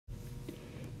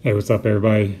Hey, what's up,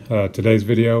 everybody? Today's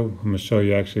video, I'm going to show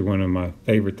you actually one of my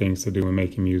favorite things to do when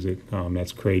making music.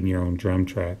 That's creating your own drum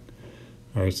track.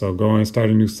 All right, so go and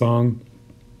start a new song.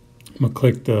 I'm going to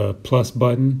click the plus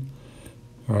button.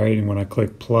 All right, and when I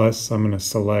click plus, I'm going to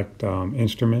select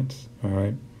instruments. All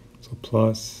right, so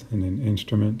plus and then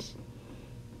instruments.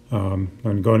 When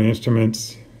you go to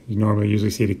instruments, you normally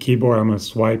usually see the keyboard. I'm going to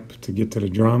swipe to get to the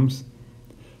drums.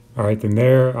 All right, then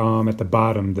there at the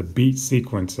bottom, the beat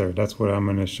sequencer. That's what I'm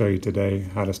going to show you today,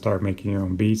 how to start making your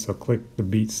own beats. So click the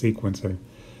beat sequencer.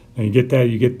 And you get that,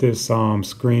 you get this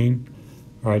screen.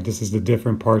 All right, this is the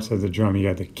different parts of the drum. You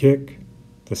got the kick,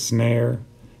 the snare,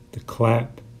 the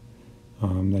clap. The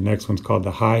next one's called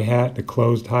the hi-hat, the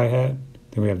closed hi-hat.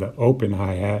 Then we have the open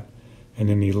hi-hat. And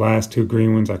then the last two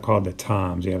green ones are called the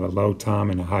toms. You have a low tom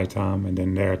and a high tom. And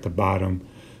then there at the bottom,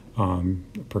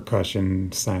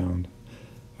 percussion sound.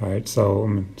 All right, so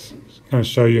I'm going to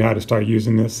show you how to start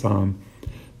using this.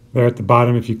 There at the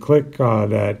bottom, if you click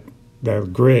that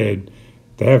grid,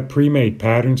 they have pre-made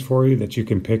patterns for you that you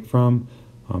can pick from.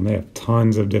 They have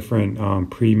tons of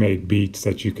different pre-made beats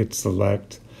that you could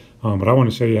select. But I want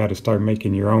to show you how to start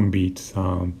making your own beats.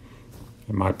 And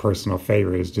my personal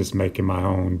favorite is just making my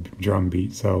own drum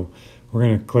beat. So we're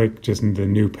going to click just the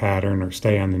new pattern or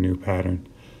stay on the new pattern.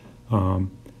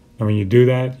 And when you do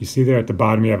that, you see there at the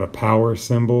bottom you have a power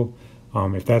symbol.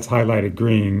 If that's highlighted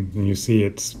green, and you see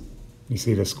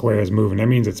the squares moving, that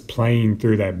means it's playing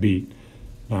through that beat.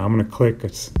 Now I'm going to click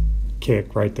its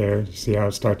kick right there. You see how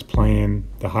it starts playing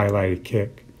the highlighted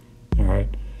kick. All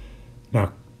right.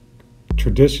 Now,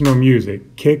 traditional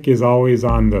music, kick is always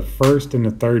on the first and the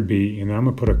third beat, and I'm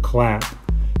going to put a clap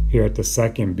here at the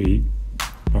second beat.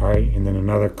 All right, and then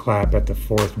another clap at the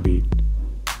fourth beat.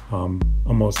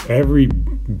 Almost every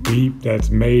beat that's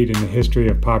made in the history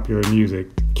of popular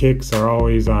music, the kicks are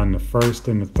always on the first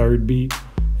and the third beat,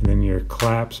 and then your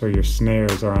claps or your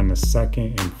snares are on the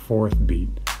second and fourth beat.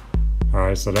 All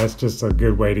right, so that's just a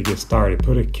good way to get started.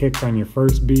 Put a kick on your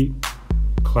first beat,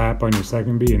 clap on your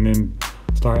second beat, and then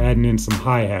start adding in some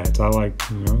hi-hats. I like,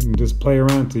 you just play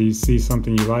around till you see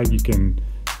something you like. You can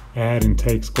add and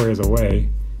take squares away.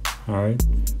 All right.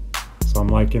 So I'm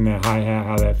liking that hi-hat,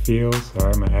 how that feels. All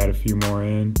right, I'm gonna add a few more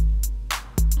in.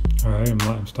 All right,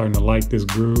 I'm starting to like this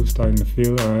groove, starting to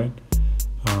feel it. All right.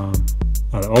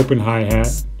 Now the open hi-hat,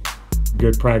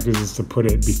 good practice is to put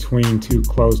it between two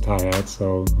closed hi-hats.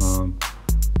 So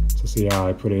see how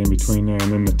I put it in between there.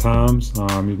 And then the toms,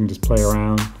 you can just play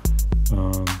around.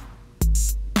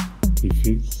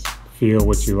 You feel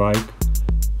what you like.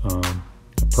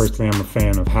 Personally, I'm a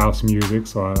fan of house music,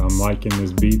 so I'm liking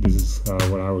this beat. This is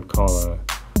what I would call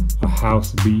a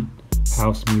house beat,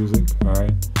 house music. All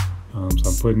right. So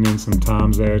I'm putting in some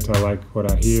toms there till I like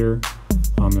what I hear.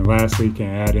 And lastly, you can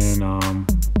add in some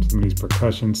of these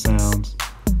percussion sounds.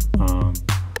 So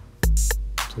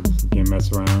just again,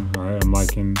 mess around. All right. I'm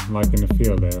liking the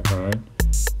feel there. All right.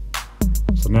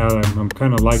 So now that I'm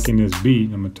kind of liking this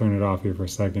beat, I'm gonna turn it off here for a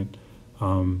second.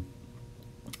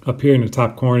 Up here in the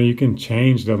top corner, you can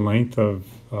change the length of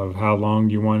how long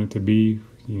you want it to be.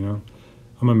 I'm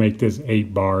gonna make this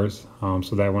 8 bars,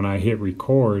 so that when I hit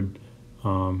record,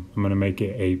 I'm gonna make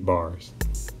it 8 bars.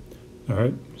 All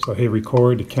right, so hit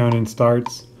record, the counting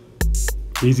starts.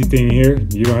 Easy thing here,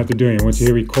 you don't have to do anything. Once you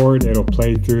hit record, it'll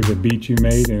play through the beat you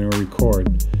made and it'll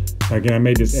record. Again, I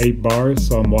made this 8 bars,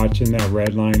 so I'm watching that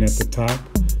red line at the top.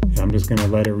 And I'm just going to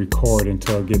let it record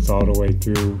until it gets all the way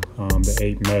through the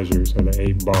 8 measures or the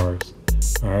 8 bars.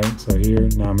 All right, so here,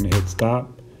 now I'm going to hit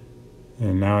stop.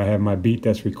 And now I have my beat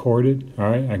that's recorded. All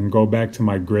right, I can go back to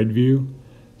my grid view.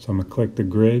 So I'm going to click the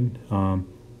grid, and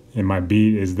my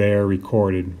beat is there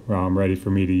recorded, ready for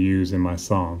me to use in my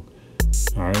song.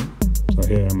 All right, so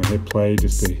I'm going to hit play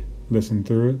just to listen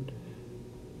through it.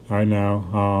 All right,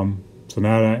 now, so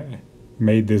now that I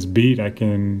made this beat, I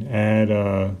can add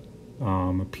a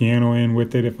piano in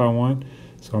with it if I want.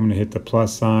 So I'm going to hit the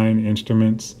plus sign,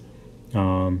 instruments,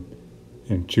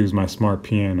 and choose my smart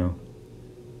piano.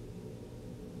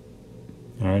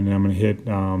 All right, and I'm going to hit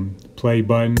play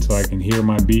button so I can hear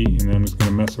my beat, and then I'm just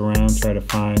going to mess around, try to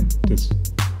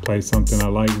just play something I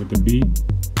like with the beat.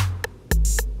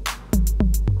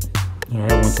 All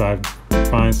right, once I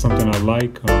find something I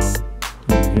like, I'm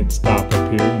going to hit stop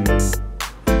up here, and then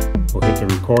we'll hit the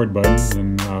record button,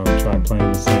 and I'll try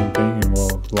playing the same thing, and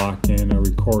we'll lock in a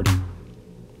recording.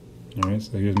 All right,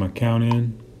 so here's my count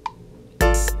in. All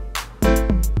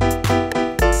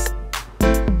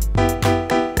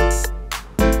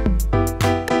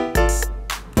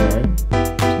right,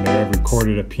 so there I've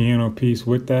recorded a piano piece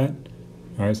with that.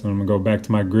 All right, so I'm gonna go back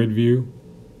to my grid view.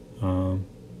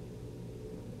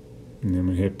 And then I'm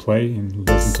going to hit play and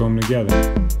listen to them together.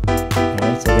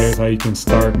 Alright, so there's how you can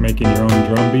start making your own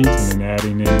drum beats and then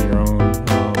adding in your own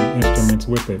instruments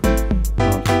with it.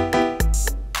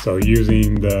 So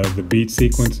using the beat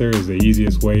sequencer is the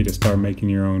easiest way to start making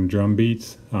your own drum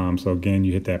beats. So again,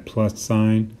 you hit that plus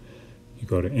sign, you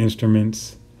go to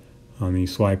instruments, and you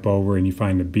swipe over and you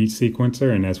find the beat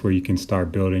sequencer, and that's where you can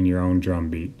start building your own drum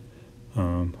beat.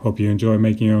 Hope you enjoy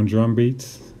making your own drum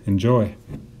beats. Enjoy.